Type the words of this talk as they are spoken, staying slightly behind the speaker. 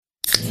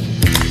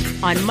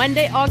On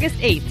Monday, August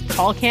 8th,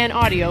 Tall Can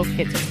Audio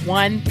hits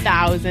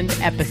 1,000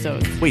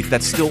 episodes. Wait,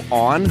 that's still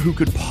on? Who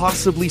could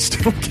possibly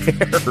still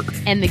care?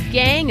 And the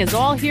gang is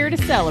all here to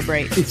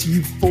celebrate. It's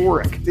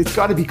euphoric. It's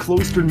got to be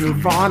close to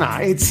Nirvana.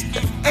 It's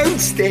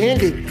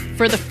outstanding.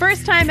 For the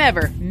first time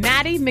ever,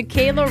 Maddie,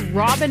 Michaela,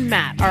 Rob, and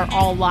Matt are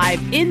all live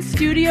in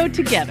studio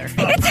together.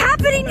 It's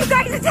happening, you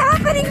guys! It's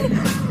happening!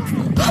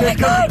 Oh my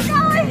God!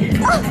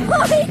 Oh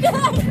my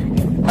God!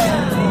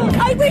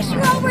 I wish you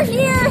all were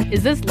here!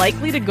 Is this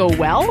likely to go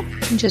well?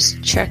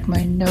 Just check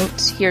my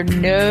notes here.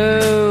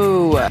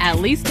 No! At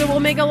least it will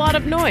make a lot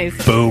of noise.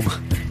 Boom.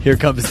 Here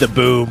comes the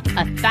boom.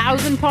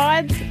 1,000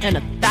 pods and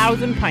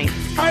 1,000 pints.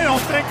 I don't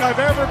think I've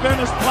ever been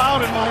as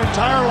proud in my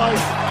entire life.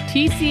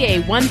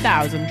 TCA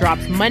 1000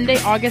 drops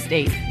Monday, August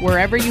 8th,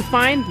 wherever you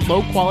find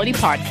low-quality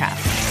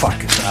podcasts.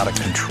 Fuck, it's out of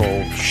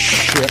control.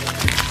 Shit.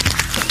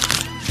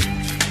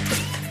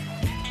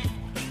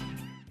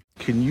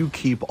 Can you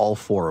keep all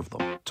four of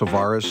them?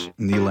 Tavares,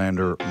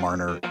 Nylander,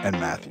 Marner, and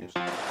Matthews.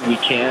 We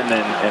can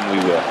and we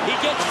will. He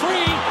gets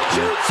free,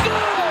 shoots,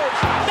 scores!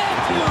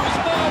 Matthews,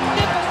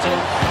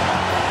 magnificent!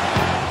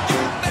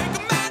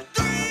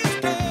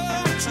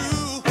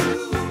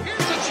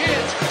 Here's a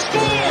chance,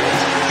 scores!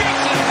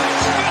 Jason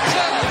spits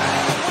out!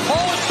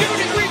 Oh,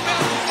 shooting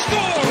rebound,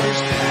 scores!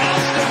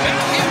 Austin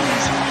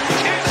Matthews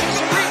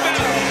catches a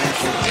rebound!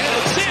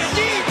 And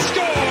Sandin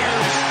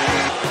scores!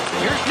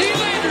 Here's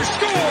Nylander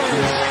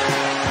scores!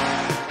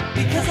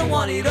 Because I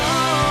want it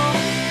all,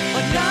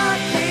 or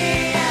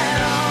nothing at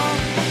all.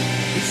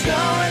 It's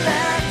going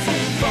left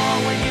too far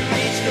when you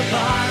reach the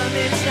bottom.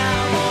 It's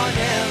now or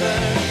never.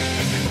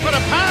 For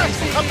a pass,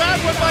 a bad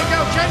one by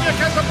Galchenyuk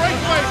has a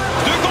breakaway.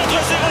 2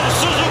 contre 0,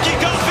 Suzuki,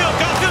 Garfield,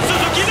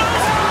 Suzuki,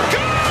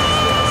 goal!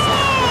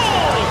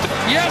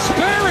 Yes,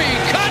 Perry,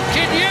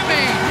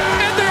 Kotkaniemi,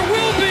 and there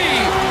will be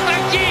a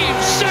Game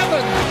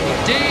 7.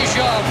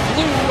 Deja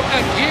vu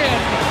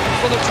again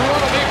for the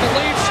Toronto Maple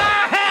Leafs.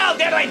 Hell,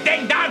 diddly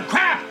ding-dong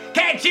crap!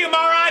 Can't you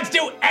morons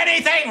do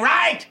anything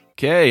right?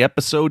 Okay,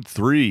 episode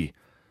 3.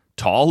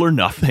 Tall or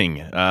Nothing.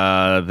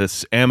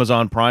 This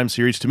Amazon Prime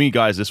series. To me,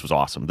 guys, this was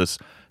awesome. This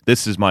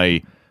is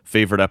my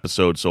favorite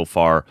episode so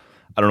far.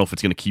 I don't know if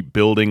it's going to keep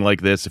building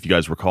like this. If you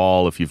guys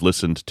recall, if you've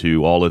listened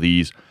to all of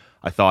these,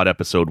 I thought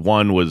episode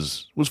 1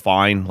 was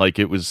fine. Like,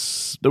 there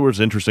was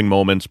interesting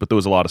moments, but there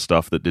was a lot of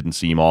stuff that didn't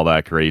seem all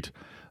that great.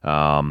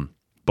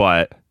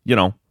 But, you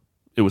know,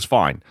 it was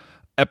fine.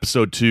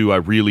 Episode 2, I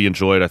really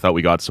enjoyed. I thought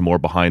we got some more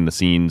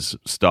behind-the-scenes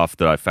stuff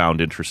that I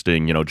found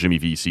interesting. You know, Jimmy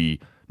Vesey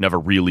never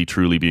really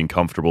truly being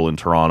comfortable in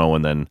Toronto,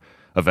 and then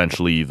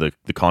eventually the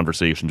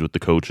conversations with the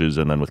coaches,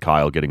 and then with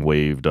Kyle getting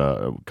waived,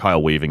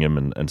 Kyle waving him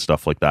and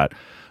stuff like that.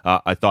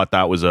 I thought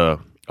that was a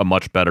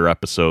much better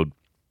episode.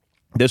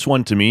 This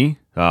one, to me,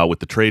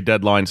 with the trade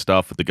deadline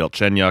stuff, with the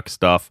Galchenyuk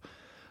stuff,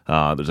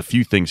 there's a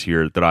few things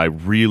here that I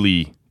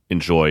really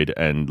enjoyed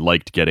and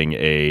liked getting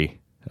a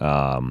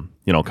kind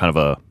of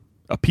a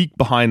peek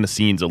behind the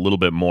scenes a little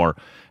bit more.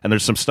 And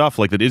there's some stuff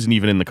like that isn't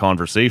even in the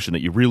conversation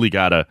that you really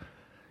gotta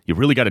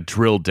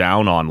drill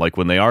down on. Like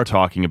when they are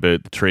talking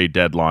about the trade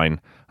deadline,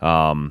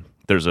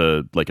 there's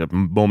a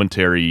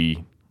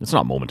momentary. It's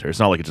not momentary. It's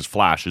not like it just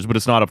flashes, but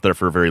it's not up there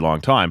for a very long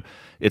time.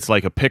 It's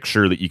like a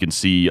picture that you can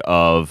see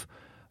of.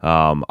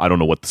 I don't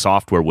know what the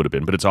software would have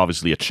been, but it's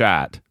obviously a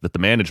chat that the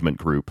management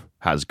group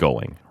has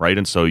going, right?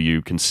 And so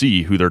you can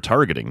see who they're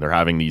targeting. They're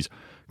having these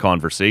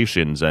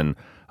conversations, and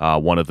there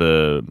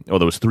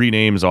was 3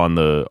 names on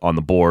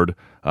the board: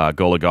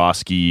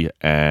 Goligoski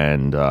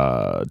and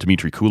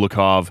Dmitry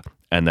Kulikov,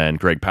 and then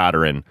Greg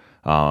Pateryn,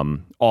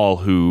 all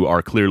who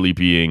are clearly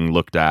being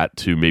looked at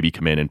to maybe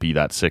come in and be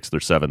that 6th or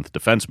 7th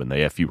defenseman.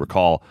 If you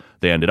recall,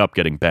 they ended up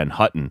getting Ben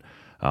Hutton.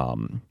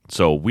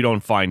 So we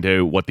don't find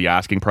out what the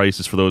asking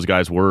prices for those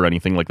guys were or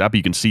anything like that, but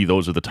you can see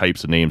those are the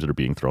types of names that are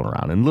being thrown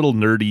around. And little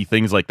nerdy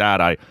things like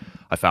that I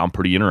found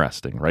pretty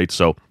interesting, right?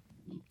 So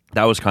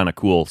that was kind of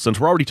cool. Since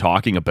we're already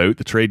talking about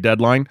the trade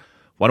deadline,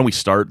 why don't we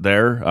start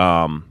there,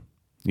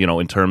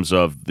 in terms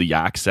of the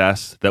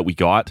access that we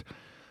got.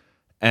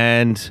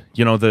 And,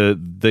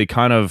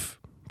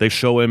 they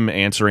show him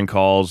answering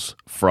calls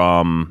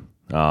from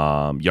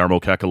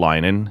Jarmo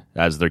Kekalainen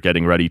as they're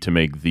getting ready to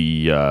make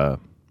the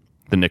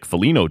Nick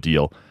Foligno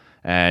deal.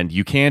 And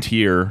you can't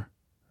hear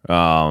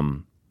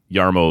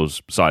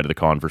Jarmo's side of the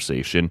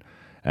conversation,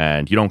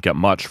 and you don't get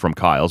much from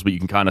Kyle's, but you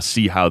can kind of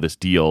see how this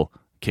deal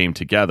came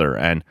together.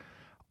 And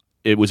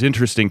it was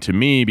interesting to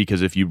me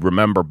because if you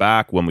remember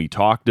back when we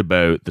talked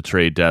about the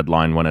trade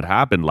deadline when it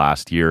happened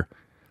last year,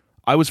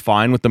 I was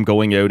fine with them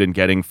going out and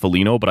getting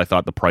Foligno, but I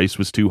thought the price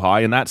was too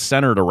high, and that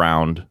centered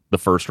around the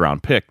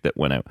first-round pick that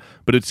went out.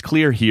 But it's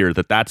clear here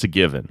that that's a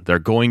given. They're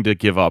going to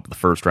give up the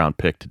first-round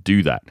pick to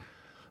do that.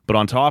 But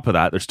on top of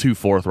that, there's 2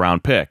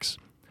 fourth-round picks,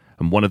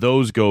 and one of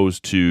those goes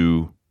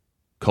to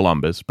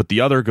Columbus, but the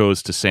other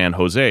goes to San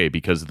Jose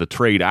because the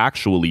trade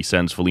actually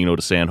sends Foligno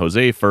to San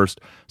Jose first.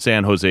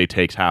 San Jose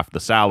takes half the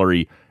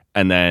salary,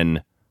 and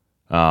then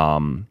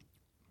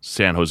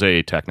San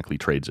Jose technically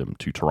trades him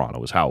to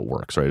Toronto is how it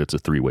works, right? It's a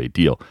 3-way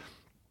deal.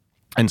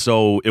 And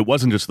so it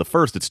wasn't just the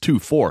first, it's 2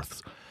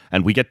 fourths.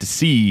 And we get to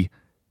see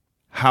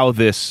how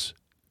this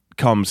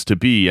comes to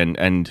be.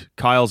 And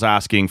Kyle's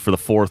asking for the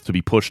 4th to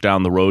be pushed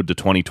down the road to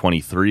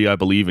 2023, I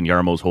believe, and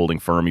Jarmo's holding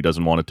firm. He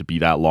doesn't want it to be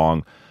that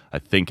long. I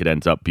think it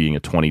ends up being a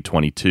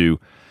 2022.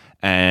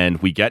 And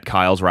we get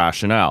Kyle's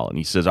rationale. And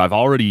he says, I've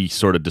already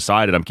sort of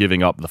decided I'm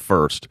giving up the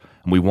 1st,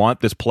 and we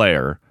want this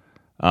player.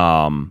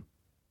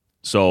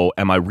 So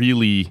am I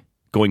really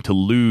going to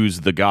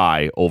lose the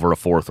guy over a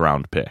 4th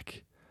round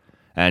pick?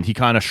 And he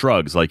kind of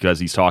shrugs, like as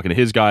he's talking to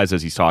his guys,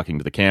 as he's talking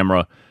to the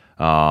camera.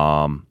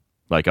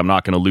 Like, I'm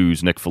not going to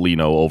lose Nick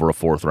Foligno over a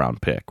 4th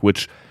round pick,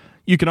 which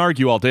you can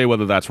argue all day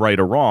whether that's right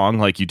or wrong.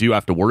 Like, you do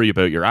have to worry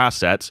about your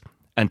assets.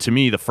 And to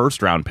me, the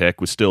 1st round pick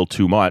was still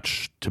too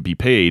much to be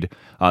paid.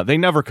 They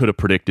never could have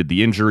predicted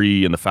the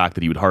injury and the fact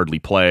that he would hardly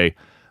play,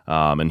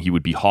 and he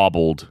would be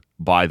hobbled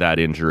by that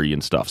injury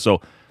and stuff.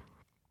 So,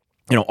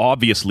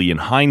 obviously in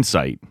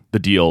hindsight, the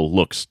deal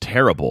looks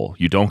terrible.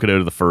 You don't get out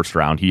of the 1st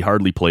round. He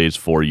hardly plays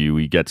for you.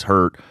 He gets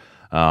hurt,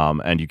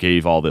 and you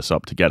gave all this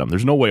up to get him.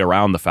 There's no way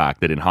around the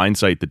fact that in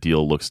hindsight, the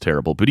deal looks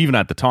terrible. But even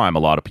at the time, a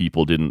lot of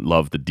people didn't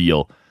love the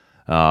deal.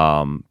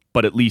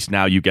 But at least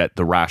now you get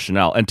the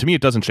rationale. And to me,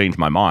 it doesn't change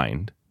my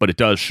mind, but it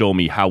does show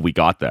me how we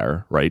got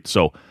there, right?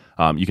 So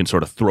you can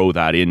sort of throw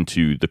that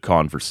into the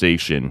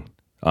conversation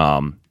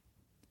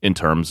in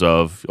terms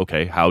of,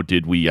 okay, how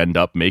did we end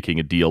up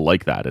making a deal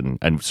like that?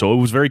 And so it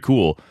was very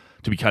cool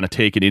to be kind of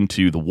taken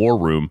into the war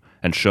room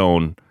and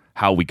shown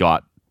how we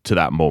got to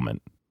that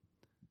moment.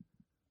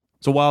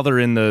 So while they're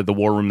in the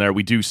war room there,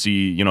 we do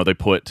see, they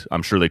put,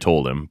 I'm sure they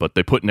told him, but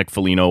they put Nick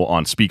Foligno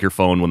on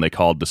speakerphone when they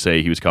called to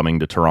say he was coming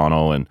to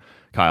Toronto, and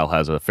Kyle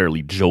has a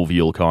fairly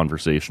jovial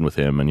conversation with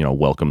him and,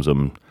 welcomes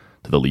him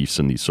to the Leafs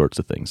and these sorts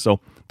of things.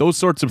 So those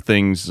sorts of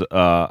things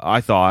I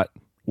thought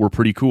were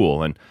pretty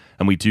cool. And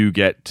we do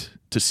get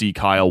to see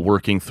Kyle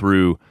working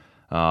through,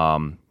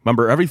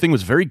 remember, everything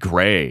was very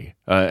gray.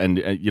 And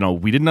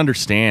we didn't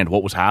understand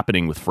what was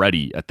happening with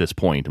Freddie at this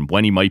point and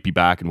when he might be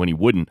back and when he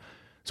wouldn't.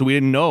 So we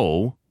didn't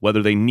know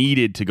whether they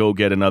needed to go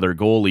get another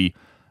goalie.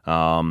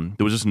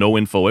 There was just no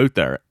info out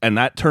there. And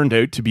that turned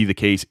out to be the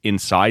case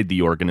inside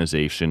the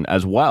organization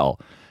as well.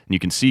 And you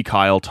can see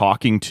Kyle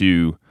talking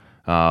to,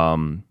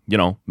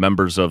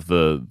 members of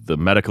the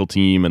medical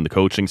team and the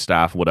coaching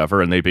staff,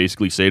 whatever. And they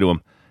basically say to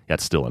him, yeah,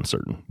 it's still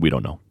uncertain. We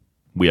don't know.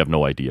 We have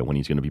no idea when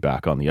he's going to be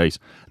back on the ice.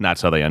 And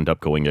that's how they end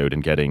up going out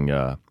and getting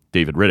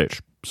David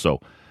Rittich. So,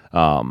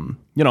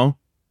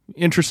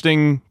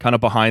 interesting kind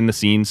of behind the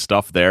scenes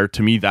stuff there.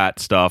 To me, that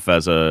stuff,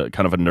 as a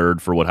kind of a nerd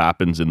for what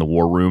happens in the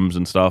war rooms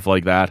and stuff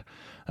like that,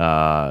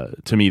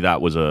 to me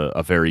that was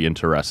a very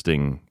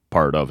interesting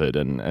part of it,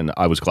 and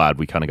I was glad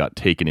we kind of got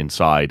taken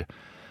inside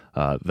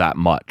that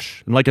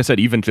much. And like I said,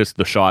 even just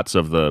the shots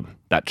of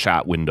that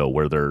chat window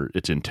where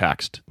it's in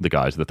text, the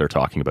guys that they're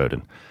talking about,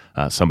 and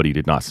somebody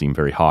did not seem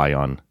very high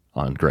on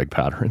Greg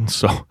Patterson,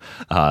 so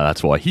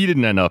that's why he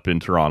didn't end up in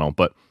Toronto,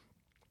 but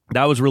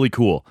that was really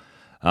cool.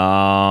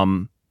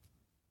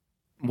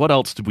 What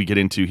else did we get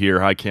into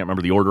here? I can't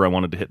remember the order I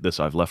wanted to hit this.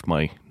 I've left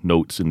my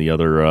notes in the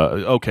other...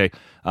 okay.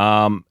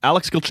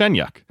 Alex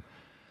Galchenyuk.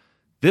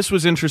 This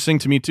was interesting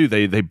to me, too.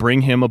 They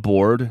bring him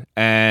aboard,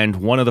 and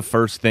one of the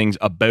first things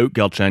about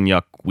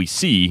Galchenyuk we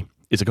see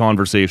is a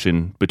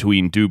conversation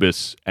between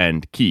Dubas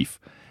and Keefe.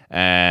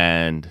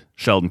 And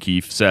Sheldon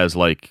Keefe says,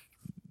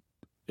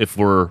 if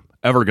we're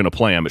ever going to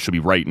play him, it should be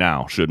right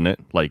now, shouldn't it?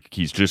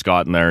 He's just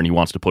gotten there, and he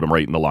wants to put him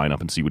right in the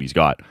lineup and see what he's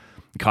got.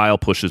 Kyle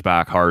pushes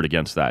back hard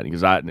against that. He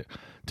goes,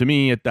 to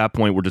me, at that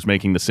point, we're just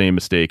making the same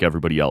mistake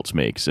everybody else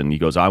makes. And he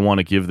goes, I want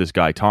to give this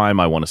guy time.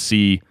 I want to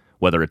see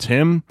whether it's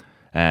him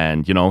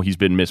and, he's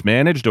been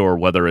mismanaged, or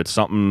whether it's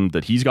something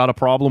that he's got a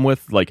problem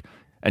with.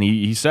 And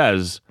he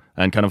says,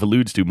 and kind of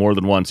alludes to more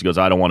than once, he goes,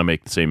 I don't want to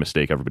make the same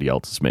mistake everybody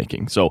else is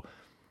making. So,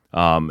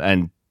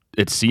 and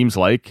it seems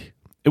like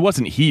it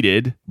wasn't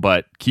heated,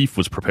 but Keefe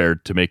was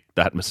prepared to make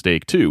that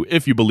mistake too,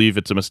 if you believe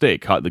it's a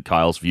mistake.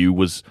 Kyle's view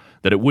was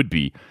that it would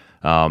be.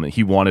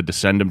 He wanted to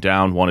send him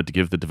down, wanted to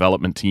give the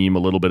development team a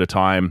little bit of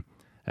time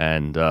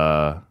and,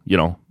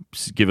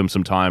 give him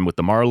some time with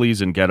the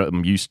Marlies and get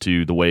him used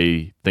to the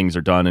way things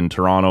are done in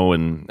Toronto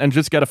and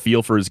just get a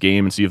feel for his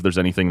game and see if there's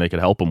anything they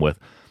could help him with.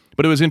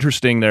 But it was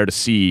interesting there to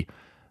see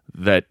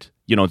that,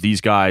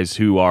 these guys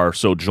who are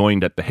so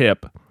joined at the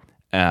hip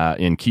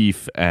in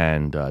Keefe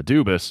and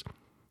Dubas,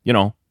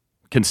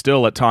 can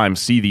still at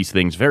times see these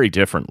things very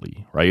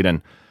differently, right?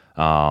 And,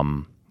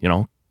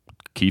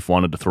 Keefe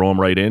wanted to throw him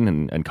right in,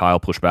 and Kyle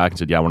pushed back and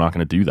said, yeah, we're not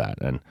going to do that.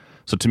 And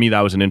so to me,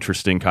 that was an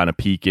interesting kind of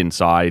peek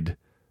inside,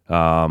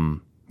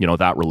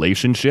 that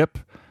relationship,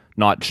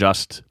 not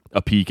just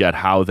a peek at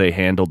how they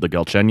handled the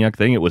Galchenyuk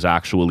thing. It was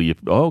actually,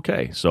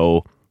 okay,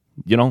 so,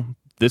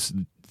 this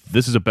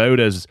is about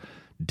as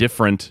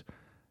different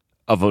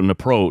of an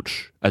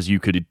approach as you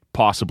could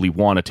possibly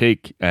want to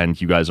take,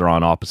 and you guys are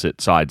on opposite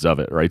sides of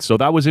it, right? So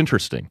that was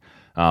interesting.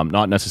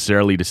 Not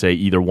necessarily to say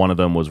either one of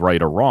them was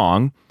right or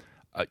wrong.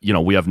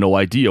 We have no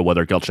idea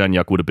whether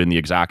Galchenyuk would have been the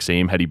exact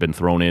same had he been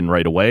thrown in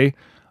right away,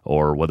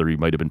 or whether he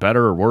might have been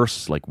better or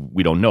worse.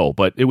 We don't know.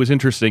 But it was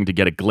interesting to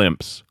get a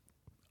glimpse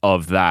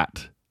of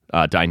that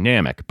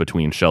dynamic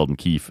between Sheldon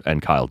Keefe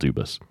and Kyle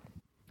Dubas.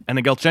 And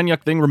the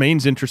Galchenyuk thing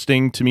remains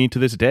interesting to me to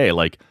this day.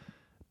 Like,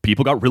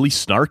 people got really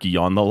snarky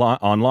on the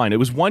online. It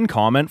was one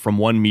comment from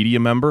one media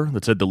member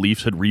that said the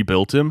Leafs had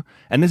rebuilt him.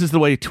 And this is the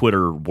way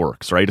Twitter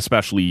works, right?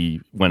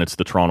 Especially when it's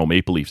the Toronto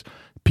Maple Leafs.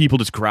 People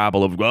just grab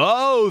all of,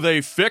 oh,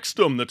 they fixed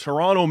him, the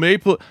Toronto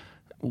Maple.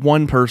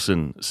 One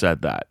person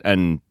said that,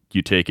 and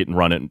you take it and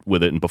run it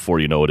with it, and before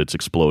you know it, it's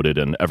exploded.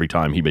 And every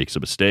time he makes a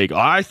mistake,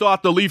 I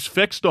thought the Leafs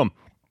fixed him.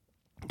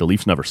 The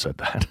Leafs never said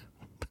that.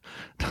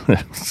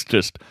 It's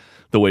just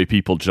the way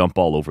people jump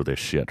all over this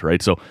shit,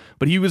 right? So,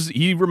 but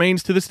he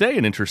remains to this day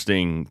an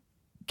interesting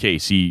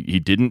case. He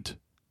didn't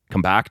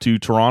come back to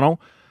Toronto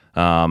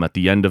at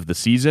the end of the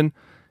season.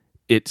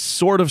 It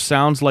sort of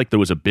sounds like there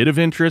was a bit of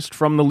interest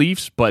from the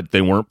Leafs, but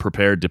they weren't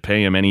prepared to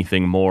pay him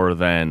anything more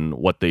than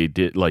what they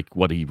did, like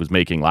what he was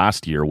making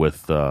last year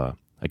with, I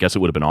guess it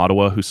would have been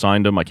Ottawa who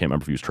signed him. I can't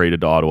remember if he was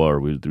traded to Ottawa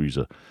or he's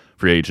a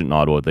free agent in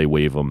Ottawa. They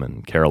waive him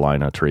and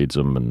Carolina trades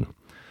him and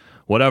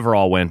whatever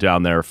all went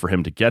down there for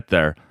him to get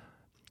there.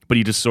 But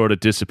he just sort of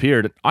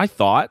disappeared. I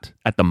thought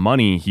at the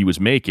money he was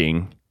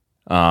making,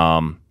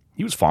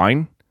 he was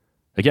fine.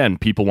 Again,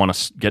 people want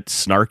to get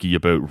snarky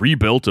about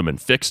rebuilt him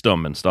and fixed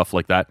him and stuff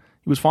like that.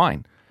 He was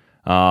fine.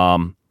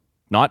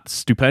 Not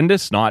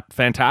stupendous, not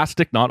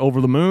fantastic, not over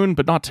the moon,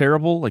 but not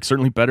terrible. Like,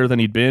 certainly better than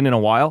he'd been in a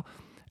while.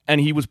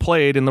 And he was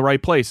played in the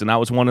right place. And that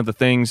was one of the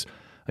things,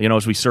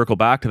 as we circle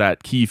back to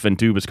that Keefe and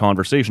Dubas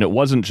conversation, it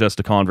wasn't just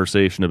a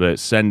conversation about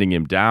sending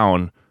him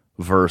down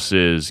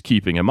versus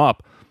keeping him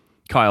up.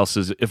 Kyle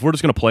says, if we're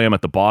just going to play him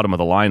at the bottom of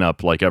the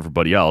lineup like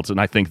everybody else, and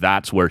I think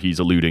that's where he's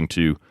alluding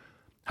to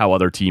how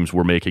other teams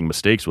were making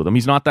mistakes with him.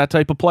 He's not that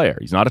type of player.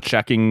 He's not a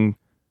checking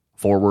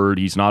forward.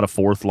 He's not a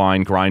fourth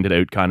line, grinded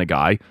out kind of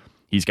guy.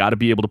 He's got to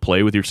be able to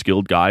play with your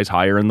skilled guys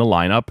higher in the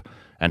lineup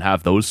and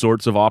have those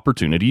sorts of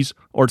opportunities,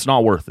 or it's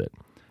not worth it.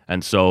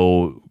 And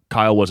so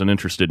Kyle wasn't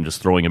interested in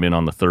just throwing him in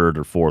on the third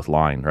or fourth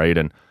line, right?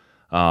 And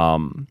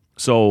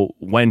so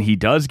when he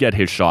does get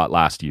his shot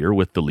last year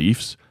with the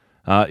Leafs,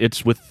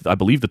 it's with, I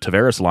believe, the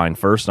Tavares line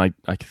first. And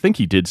I think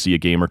he did see a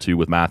game or two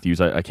with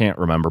Matthews. I can't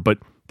remember, but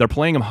they're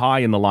playing him high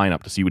in the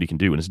lineup to see what he can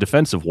do. And his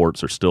defensive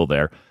warts are still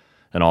there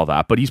and all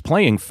that, but he's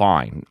playing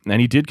fine.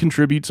 And he did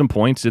contribute some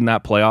points in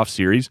that playoff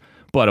series.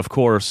 But of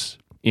course,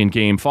 in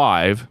Game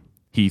 5,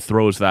 he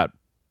throws that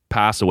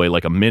pass away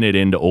like a minute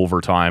into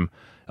overtime,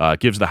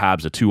 gives the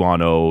Habs a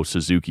 2-on-0,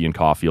 Suzuki and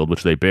Caulfield,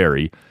 which they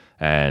bury,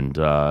 and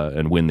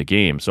win the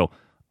game. So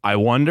I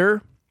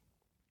wonder,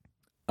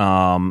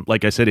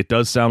 like I said, it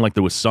does sound like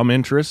there was some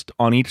interest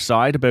on each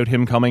side about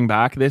him coming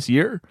back this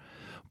year.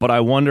 But I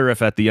wonder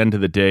if at the end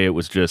of the day, it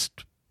was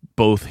just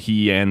both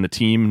he and the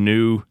team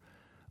knew,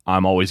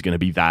 I'm always going to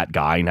be that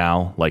guy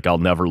now. Like, I'll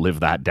never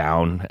live that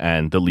down.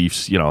 And the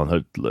Leafs,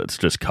 let's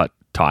just cut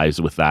ties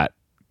with that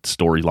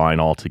storyline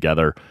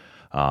altogether.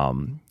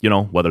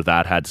 Whether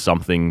that had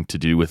something to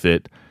do with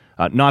it.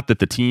 Not that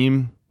the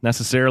team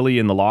necessarily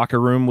in the locker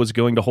room was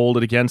going to hold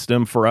it against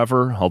him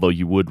forever, although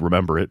you would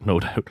remember it, no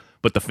doubt.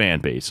 But the fan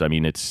base, I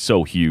mean, it's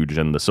so huge,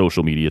 and the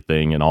social media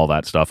thing and all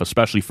that stuff,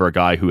 especially for a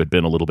guy who had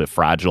been a little bit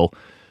fragile.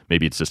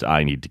 Maybe it's just,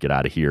 I need to get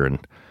out of here and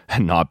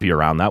not be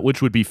around that,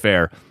 which would be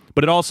fair.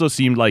 But it also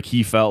seemed like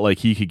he felt like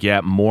he could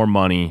get more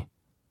money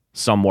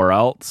somewhere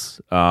else.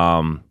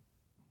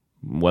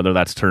 Whether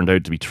that's turned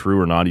out to be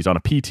true or not, he's on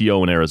a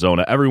PTO in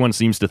Arizona. Everyone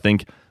seems to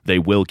think they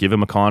will give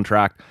him a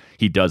contract.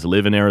 He does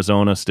live in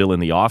Arizona still in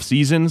the off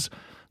seasons,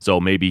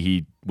 so maybe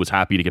he was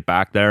happy to get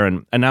back there,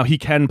 and now he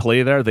can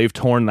play there. They've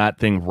torn that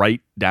thing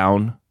right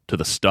down to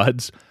the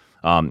studs.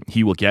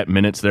 He will get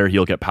minutes there.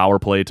 He'll get power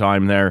play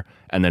time there,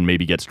 and then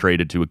maybe gets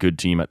traded to a good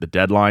team at the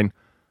deadline.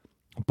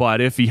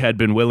 But if he had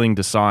been willing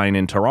to sign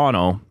in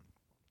Toronto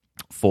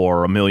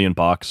for $1 million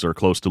or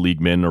close to league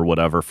min or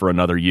whatever for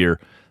another year,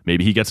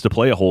 maybe he gets to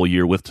play a whole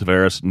year with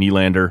Tavares.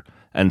 Nylander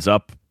ends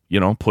up,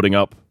 putting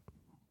up,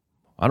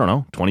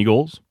 20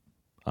 goals.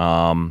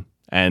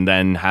 And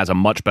then has a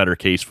much better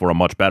case for a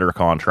much better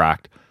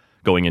contract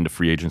going into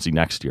free agency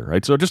next year,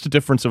 right? So just a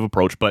difference of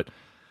approach, but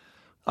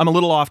I'm a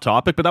little off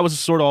topic, but that was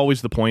sort of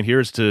always the point here,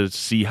 is to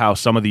see how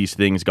some of these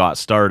things got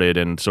started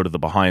and sort of the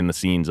behind the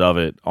scenes of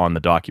it on the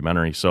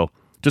documentary. So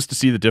just to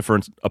see the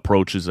different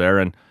approaches there.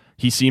 And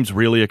he seems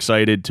really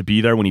excited to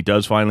be there when he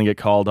does finally get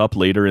called up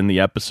later in the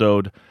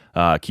episode.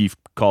 Keefe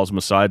calls him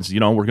aside and says,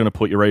 we're going to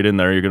put you right in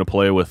there. You're going to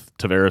play with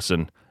Tavares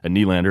and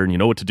Nylander, and you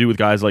know what to do with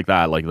guys like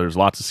that. Like, there's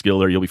lots of skill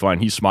there. You'll be fine.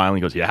 He's smiling.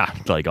 He goes, yeah,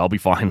 like, I'll be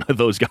fine with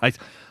those guys.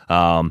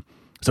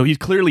 So he's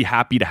clearly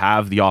happy to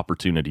have the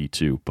opportunity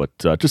to, but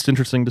just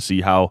interesting to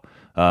see how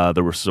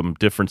there were some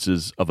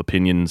differences of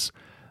opinions,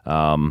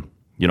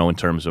 in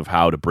terms of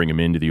how to bring him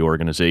into the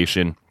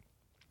organization.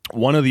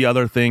 One of the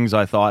other things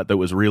I thought that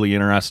was really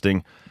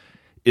interesting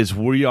is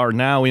we are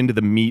now into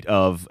the meat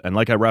of, and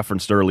like I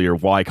referenced earlier,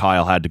 why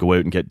Kyle had to go out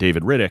and get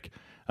David Rittich.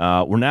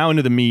 We're now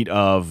into the meat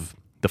of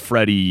the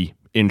Freddie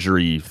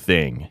injury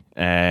thing.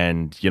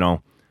 And,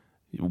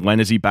 when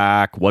is he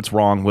back? What's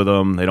wrong with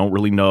him? They don't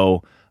really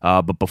know.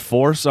 But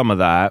before some of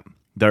that,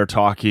 they're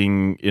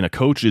talking in a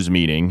coaches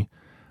meeting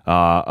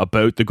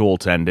about the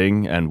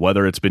goaltending and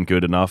whether it's been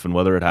good enough and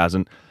whether it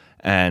hasn't.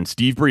 And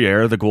Steve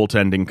Briere, the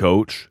goaltending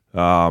coach,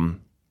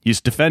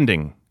 he's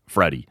defending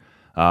Freddie.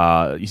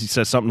 He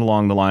says something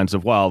along the lines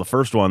of, well, the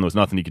first one, there was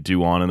nothing he could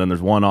do on, and then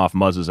there's one off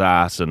Muzz's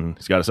ass, and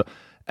he's got to...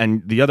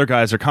 And the other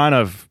guys are kind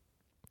of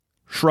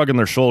shrugging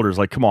their shoulders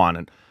like, come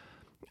on.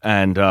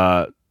 And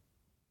I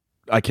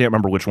can't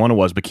remember which one it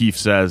was, but Keefe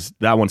says,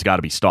 that one's got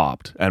to be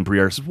stopped. And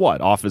Briere says,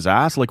 what, off his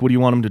ass? Like, what do you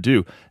want him to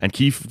do? And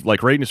Keefe,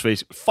 like, right in his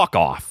face, fuck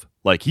off.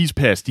 Like, he's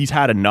pissed. He's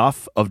had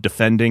enough of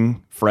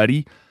defending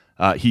Freddie.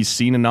 He's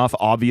seen enough.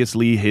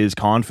 Obviously, his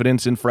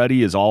confidence in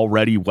Freddie is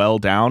already well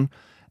down.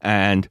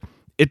 And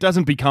it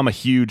doesn't become a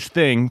huge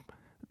thing,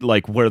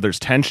 like, where there's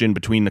tension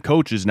between the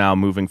coaches now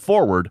moving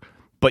forward.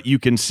 But you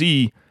can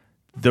see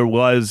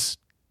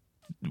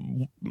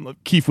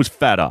Keefe was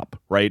fed up,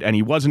 right? And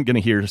he wasn't going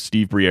to hear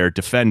Steve Briere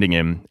defending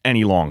him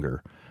any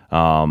longer.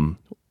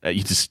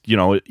 He just,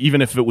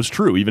 even if it was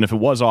true, even if it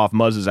was off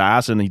Muzz's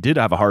ass and he did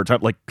have a hard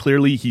time, like,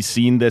 clearly he's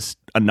seen this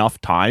enough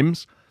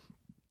times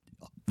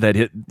that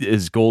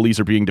his goalies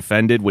are being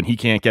defended when he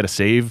can't get a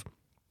save,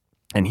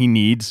 and he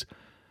needs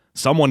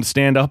someone to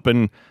stand up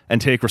and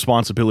take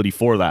responsibility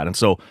for that. And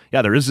so,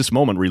 yeah, there is this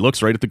moment where he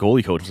looks right at the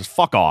goalie coach and says,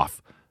 fuck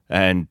off.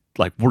 And,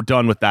 like, we're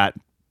done with that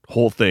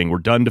whole thing. We're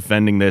done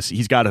defending this.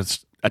 He's got to,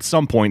 at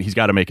some point, he's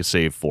got to make a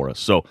save for us.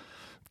 So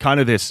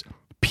kind of this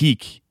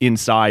peek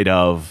inside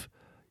of,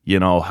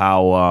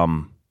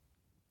 how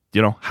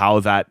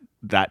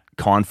that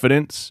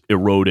confidence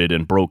eroded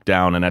and broke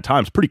down, and at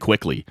times pretty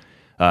quickly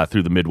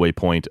through the midway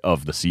point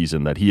of the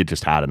season, that he had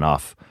just had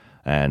enough.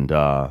 And,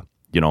 of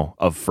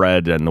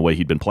Fred and the way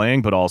he'd been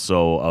playing, but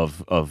also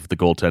of the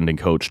goaltending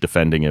coach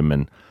defending him.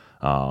 And,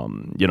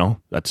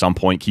 at some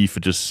point, Keefe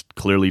had just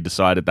clearly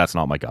decided that's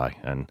not my guy.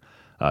 And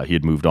he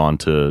had moved on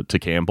to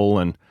Campbell,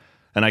 and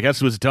I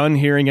guess was done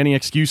hearing any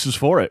excuses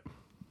for it.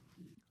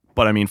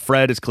 But I mean,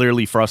 Fred is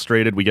clearly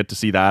frustrated. We get to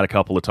see that a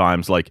couple of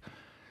times. Like,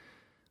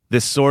 I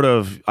had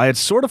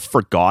sort of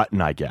forgotten,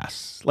 I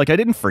guess. Like, I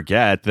didn't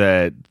forget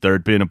that there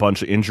had been a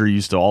bunch of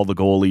injuries to all the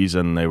goalies,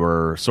 and they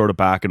were sort of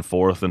back and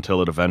forth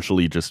until it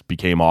eventually just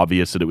became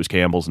obvious that it was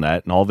Campbell's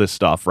net and all this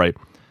stuff, right?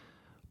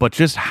 But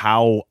just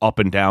how up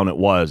and down it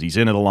was. He's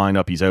into the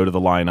lineup, he's out of the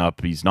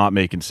lineup, he's not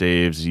making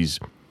saves, he's,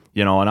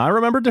 and I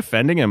remember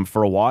defending him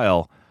for a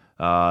while,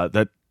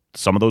 that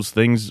some of those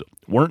things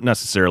weren't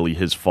necessarily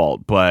his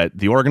fault, but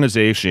the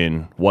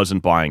organization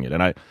wasn't buying it.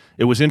 And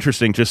it was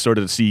interesting just sort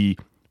of to see,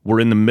 we're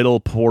in the middle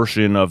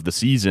portion of the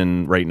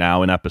season right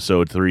now in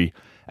episode 3,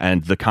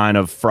 and the kind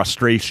of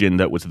frustration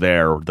that was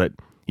there, that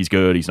he's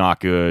good, he's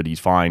not good, he's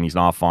fine, he's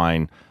not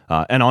fine.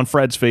 And on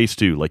Fred's face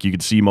too, like, you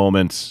could see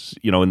moments,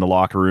 in the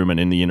locker room and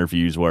in the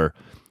interviews where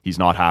he's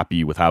not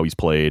happy with how he's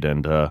played,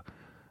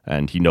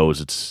 and he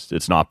knows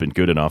it's not been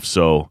good enough.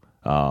 So,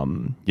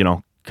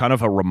 kind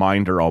of a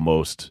reminder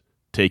almost,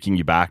 taking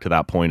you back to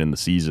that point in the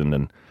season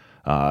and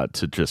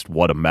to just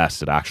what a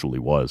mess it actually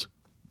was.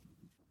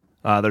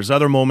 There's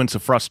other moments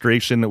of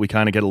frustration that we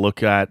kind of get a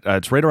look at.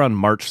 It's right around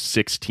March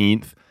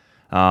 16th,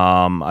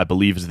 I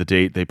believe is the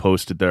date they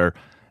posted there.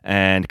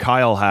 And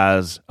Kyle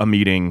has a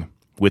meeting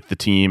with the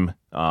team.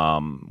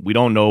 We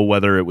don't know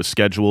whether it was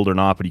scheduled or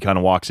not, but he kind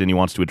of walks in, he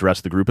wants to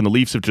address the group. And the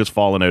Leafs have just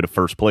fallen out of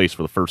first place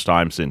for the first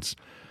time since,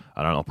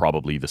 I don't know,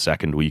 probably the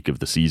second week of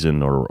the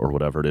season or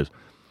whatever it is.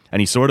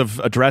 And he sort of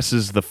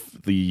addresses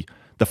the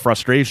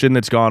frustration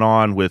that's gone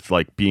on with,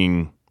 like,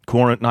 being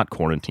not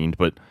quarantined,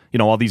 but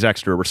all these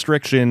extra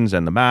restrictions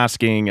and the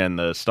masking and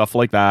the stuff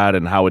like that,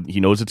 and how he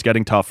knows it's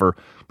getting tougher.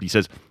 But he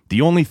says,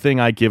 the only thing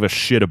I give a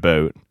shit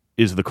about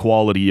is the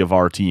quality of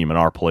our team and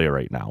our play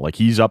right now. Like,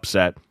 he's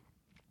upset,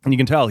 and you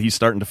can tell he's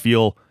starting to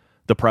feel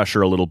the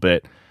pressure a little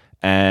bit.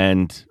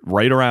 And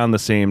right around the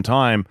same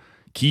time,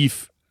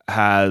 Keefe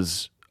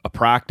has a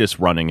practice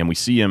running, and we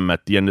see him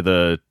at the end of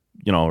the,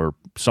 or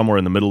somewhere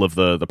in the middle of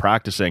the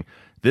practicing.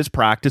 This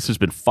practice has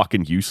been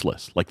fucking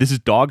useless. Like, this is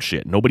dog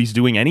shit. Nobody's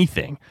doing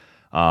anything.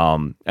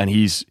 And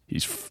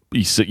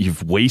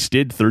you've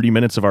wasted 30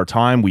 minutes of our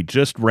time. We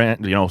just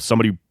ran,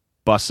 somebody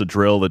busts a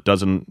drill that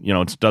doesn't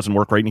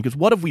work right. And he goes,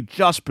 what have we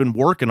just been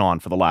working on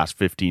for the last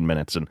 15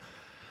 minutes? And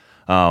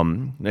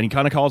he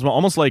kind of calls them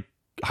almost like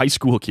high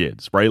school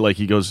kids, right? Like,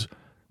 he goes,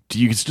 do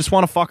you just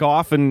want to fuck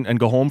off and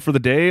go home for the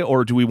day?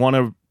 Or do we want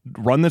to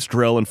run this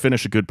drill and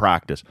finish a good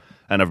practice?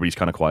 And everybody's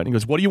kind of quiet. And he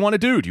goes, what do you want to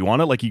do? Do you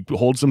want to, like, he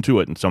holds them to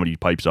it, and somebody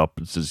pipes up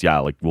and says, yeah,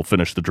 like, we'll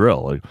finish the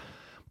drill. Like,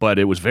 but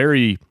it was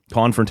very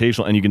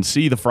confrontational, and you can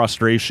see the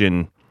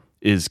frustration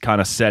is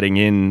kind of setting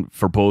in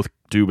for both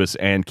Dubas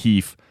and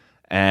Keefe.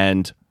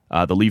 And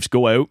the Leafs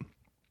go out,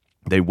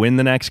 they win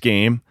the next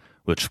game,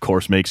 which of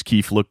course makes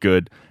Keefe look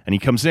good. And he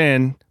comes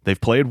in,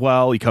 they've played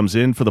well, he comes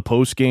in for the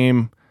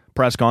post-game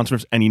press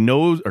conference, and he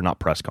knows, or not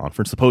press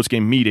conference, the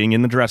post-game meeting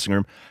in the dressing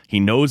room. He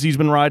knows he's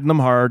been riding them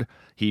hard.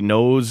 He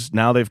knows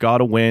now they've got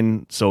to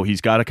win, so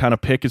he's got to kind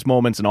of pick his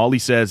moments, and all he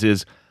says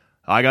is,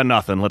 I got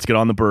nothing, let's get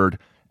on the bird.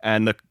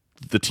 And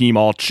the team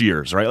all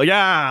cheers, right? Like,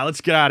 yeah,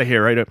 let's get out of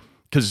here, right?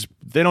 because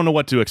they don't know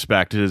what to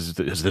expect. Has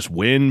this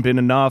win been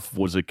enough?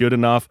 Was it good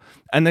enough?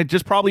 And they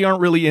just probably aren't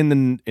really in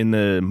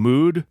the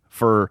mood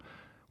for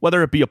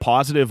whether it be a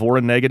positive or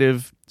a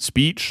negative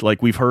speech.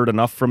 Like, we've heard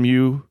enough from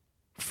you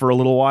for a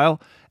little while.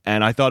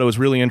 And I thought it was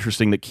really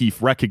interesting that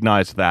Keefe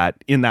recognized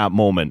that in that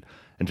moment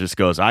and just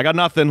goes, I got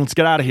nothing, let's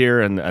get out of here.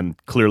 And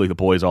clearly the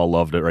boys all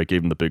loved it, right?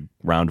 Gave him the big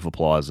round of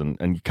applause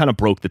and kind of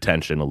broke the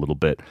tension a little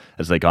bit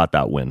as they got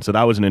that win. So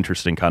that was an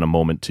interesting kind of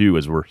moment too,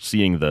 as we're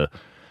seeing the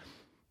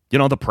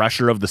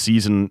pressure of the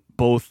season,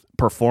 both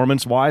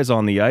performance-wise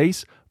on the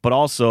ice, but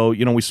also,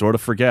 we sort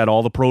of forget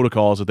all the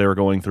protocols that they were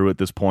going through at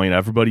this point.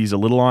 Everybody's a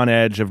little on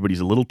edge. Everybody's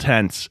a little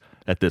tense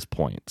at this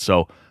point.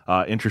 So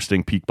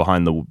interesting peek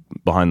behind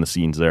the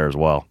scenes there as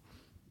well.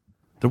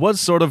 There was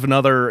sort of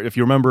another, if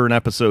you remember in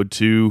episode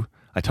 2,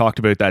 I talked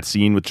about that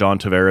scene with John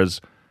Tavares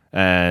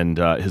and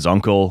his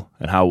uncle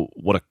and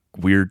what a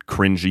weird,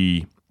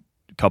 cringy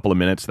couple of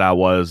minutes that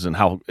was and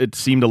how it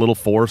seemed a little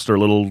forced or a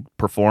little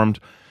performed.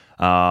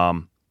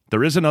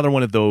 There is another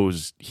one of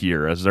those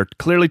here, as they're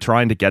clearly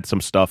trying to get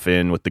some stuff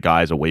in with the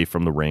guys away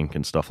from the rink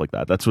and stuff like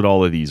that. That's what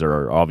all of these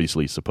are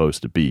obviously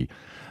supposed to be.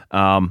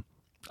 And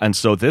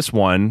so this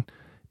one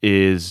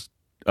is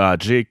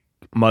Jake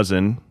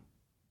Muzzin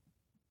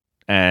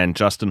and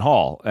Justin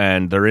Hall,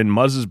 and they're in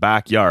Muzz's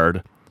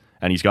backyard,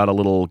 and he's got a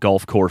little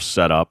golf course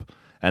set up,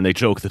 and they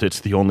joke that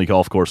it's the only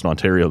golf course in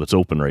Ontario that's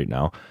open right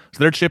now. So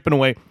they're chipping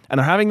away, and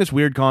they're having this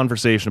weird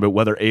conversation about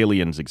whether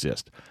aliens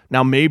exist.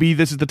 Now, maybe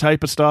this is the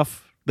type of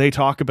stuff they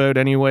talk about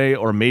anyway,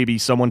 or maybe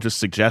someone just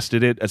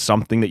suggested it as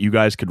something that you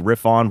guys could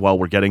riff on while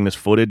we're getting this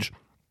footage.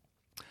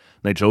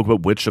 They joke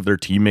about which of their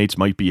teammates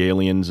might be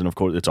aliens, and of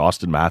course it's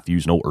Austin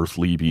Matthews. No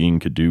earthly being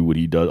could do what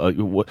he does.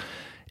 And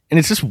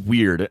it's just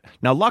weird.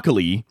 Now,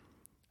 luckily,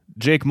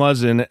 Jake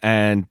Muzzin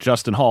and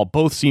Justin Hall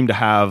both seem to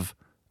have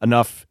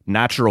enough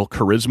natural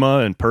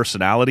charisma and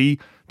personality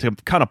to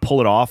kind of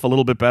pull it off a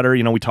little bit better.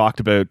 We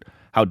talked about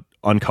how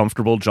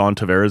uncomfortable John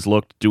Tavares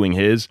looked doing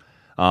his.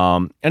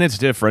 And it's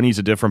different. He's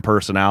a different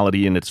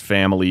personality, and it's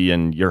family,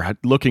 and you're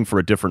looking for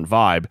a different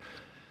vibe.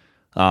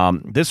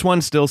 This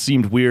one still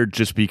seemed weird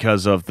just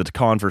because of the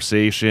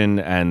conversation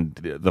and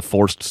the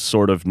forced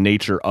sort of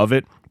nature of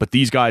it. But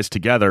these guys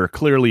together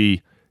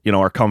clearly,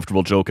 are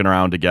comfortable joking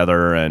around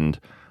together and,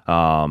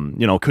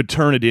 could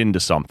turn it into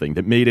something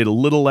that made it a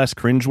little less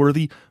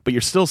cringeworthy. But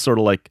you're still sort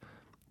of like,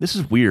 this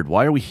is weird.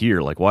 Why are we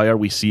here? Like, why are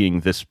we seeing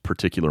this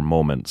particular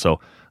moment?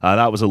 So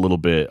that was a little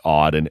bit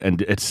odd,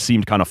 and it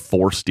seemed kind of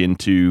forced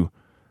into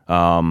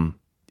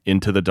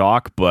the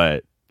doc.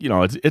 But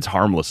it's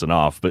harmless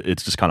enough. But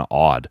it's just kind of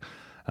odd.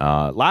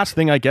 Last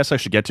thing I guess I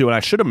should get to, and I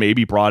should have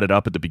maybe brought it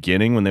up at the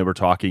beginning when they were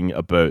talking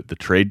about the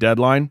trade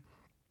deadline,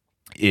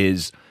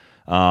 is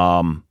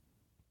Brandon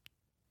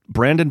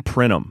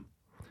Pridham,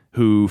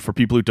 who, for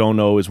people who don't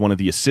know, is one of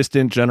the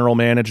assistant general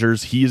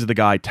managers. He's the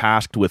guy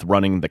tasked with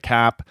running the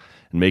cap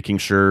and making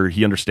sure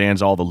he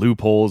understands all the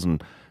loopholes.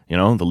 And,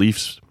 the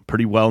Leafs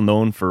pretty well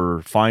known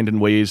for finding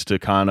ways to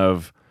kind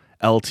of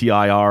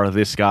LTIR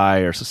this guy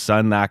or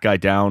send that guy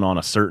down on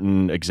a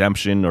certain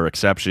exemption or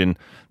exception.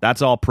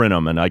 That's all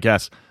Pridham. And I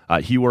guess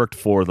he worked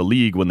for the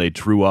league when they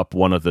drew up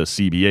one of the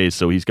CBAs,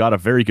 so he's got a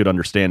very good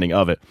understanding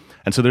of it.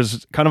 And so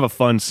there's kind of a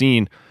fun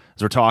scene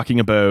as we're talking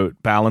about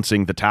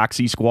balancing the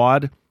taxi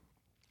squad.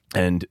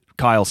 And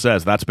Kyle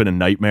says that's been a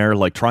nightmare,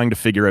 like trying to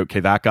figure out, okay,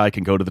 that guy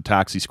can go to the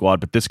taxi squad,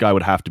 but this guy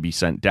would have to be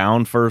sent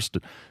down first.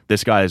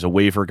 This guy is a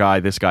waiver guy.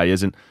 This guy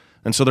isn't.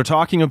 And so they're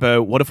talking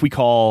about, what if we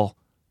call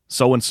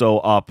so-and-so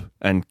up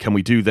and can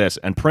we do this?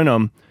 And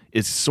Pridham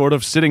is sort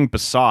of sitting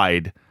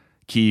beside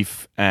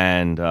Keefe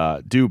and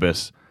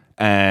Dubas,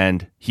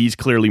 and he's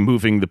clearly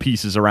moving the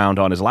pieces around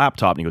on his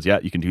laptop. And he goes, yeah,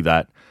 you can do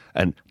that.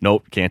 And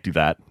nope, can't do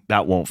that.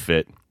 That won't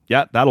fit.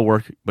 Yeah, that'll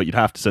work, but you'd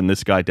have to send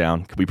this guy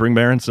down. Could we bring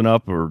Berenson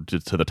up or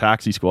to the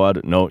taxi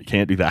squad? No, you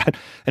can't do that.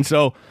 And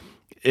so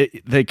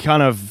they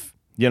kind of,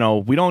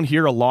 we don't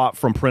hear a lot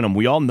from Pridham.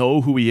 We all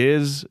know who he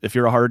is. If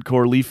you're a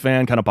hardcore Leaf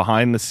fan, kind of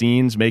behind the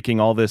scenes, making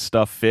all this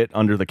stuff fit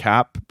under the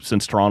cap,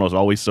 since Toronto's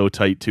always so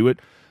tight to it.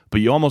 But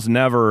you almost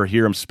never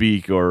hear him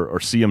speak or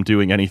see him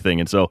doing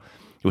anything. And so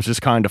it was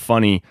just kind of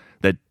funny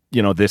that,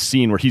 this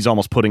scene where he's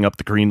almost putting up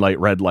the green light,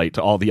 red light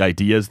to all the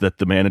ideas that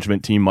the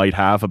management team might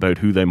have about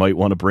who they might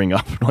want to bring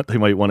up and what they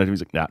might want to do.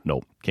 He's like,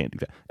 nope, can't do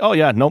that. Oh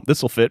yeah, nope,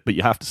 this will fit, but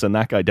you have to send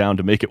that guy down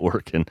to make it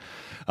work. And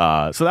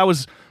so that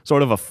was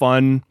sort of a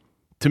fun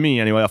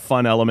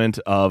element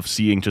of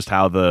seeing just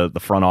how the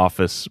front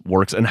office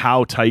works and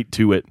how tight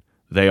to it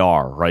they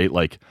are, right?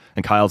 Like,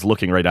 and Kyle's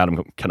looking right at him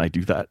going, can I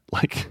do that?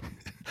 Like,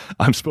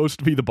 I'm supposed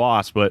to be the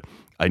boss, but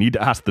I need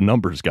to ask the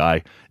numbers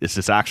guy, is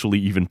this actually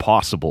even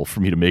possible for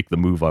me to make the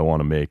move I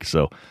want to make?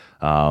 So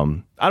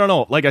I don't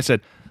know. Like I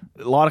said,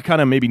 a lot of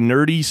kind of maybe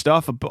nerdy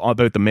stuff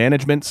about the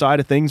management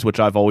side of things, which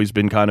I've always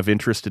been kind of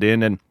interested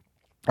in. And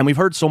we've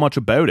heard so much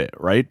about it,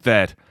 right?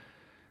 That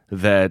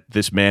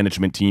this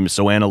management team is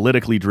so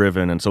analytically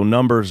driven and so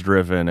numbers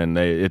driven. And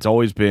it's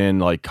always been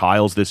like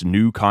Kyle's this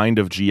new kind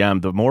of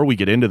GM. The more we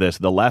get into this,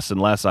 the less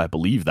and less I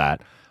believe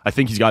that. I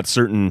think he's got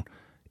certain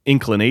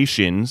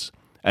inclinations,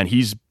 and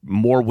he's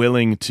more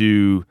willing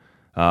to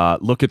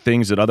look at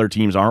things that other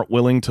teams aren't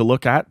willing to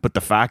look at, but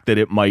the fact that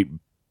it might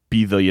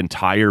be the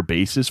entire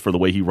basis for the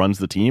way he runs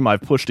the team,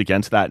 I've pushed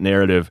against that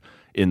narrative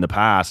in the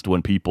past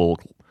when people,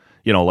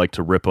 like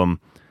to rip him.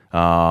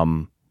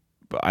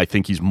 I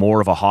think he's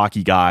more of a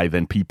hockey guy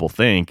than people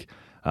think,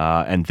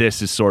 and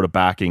this is sort of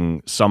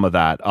backing some of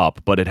that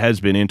up. But it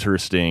has been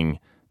interesting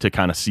to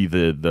kind of see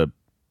the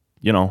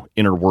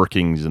inner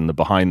workings and the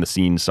behind the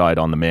scenes side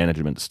on the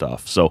management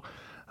stuff. So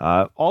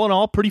all in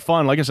all, pretty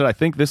fun. Like I said, I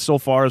think this so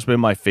far has been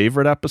my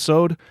favorite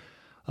episode.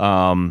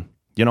 And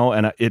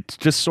it's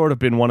just sort of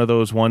been one of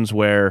those ones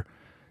where,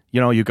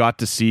 you got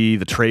to see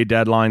the trade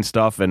deadline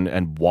stuff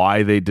and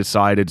why they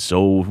decided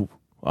so,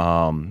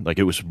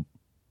 it was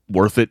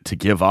worth it to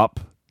give up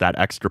that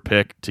extra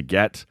pick to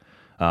get.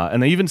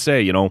 And they even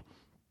say,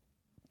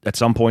 at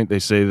some point they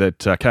say that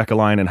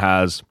Kekalainen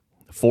has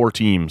 4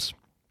 teams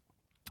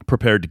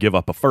prepared to give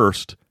up a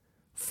first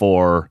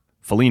for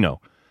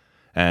Foligno.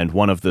 And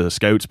one of the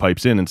scouts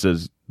pipes in and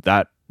says,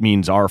 that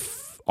means our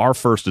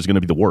first is going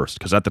to be the worst.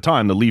 Because at the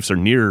time, the Leafs are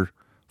near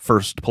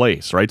first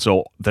place, right?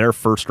 So their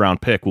first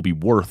round pick will be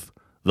worth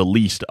the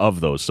least of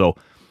those. So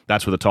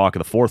that's where the talk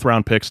of the 4th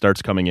round pick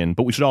starts coming in.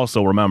 But we should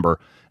also remember,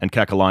 and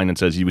Kekalainen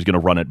says he was going to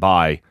run it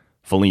by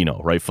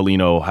Foligno, right?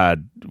 Foligno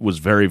was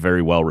very,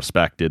 very well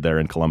respected there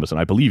in Columbus,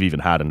 and I believe even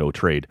had a no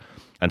trade.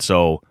 And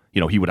so,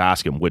 he would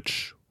ask him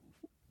which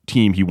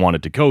team he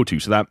wanted to go to.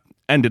 So that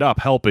ended up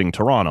helping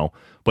Toronto.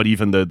 But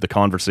even the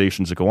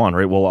conversations that go on,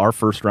 right? Well, our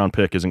first round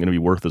pick isn't going to be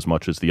worth as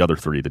much as the other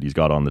 3 that he's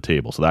got on the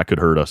table. So that could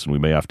hurt us, and we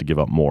may have to give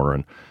up more.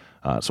 And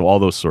so all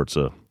those sorts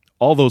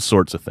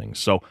of things.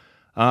 So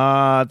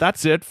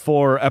that's it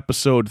for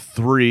episode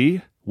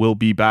 3. We'll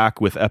be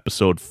back with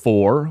episode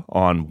 4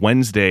 on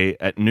Wednesday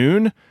at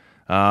noon.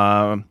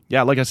 Like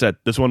I said,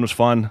 this one was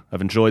fun.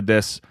 I've enjoyed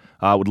this.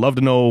 Would love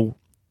to know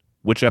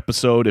which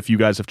episode, if you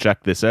guys have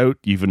checked this out,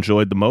 you've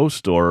enjoyed the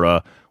most,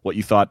 or what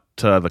you thought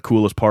the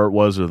coolest part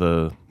was, or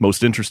the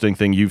most interesting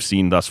thing you've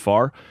seen thus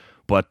far.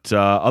 But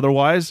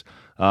otherwise,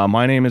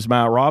 my name is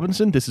Matt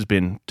Robinson. This has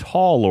been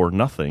Tall or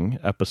Nothing,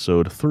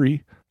 episode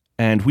 3,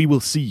 and we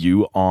will see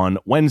you on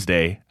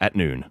Wednesday at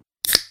noon.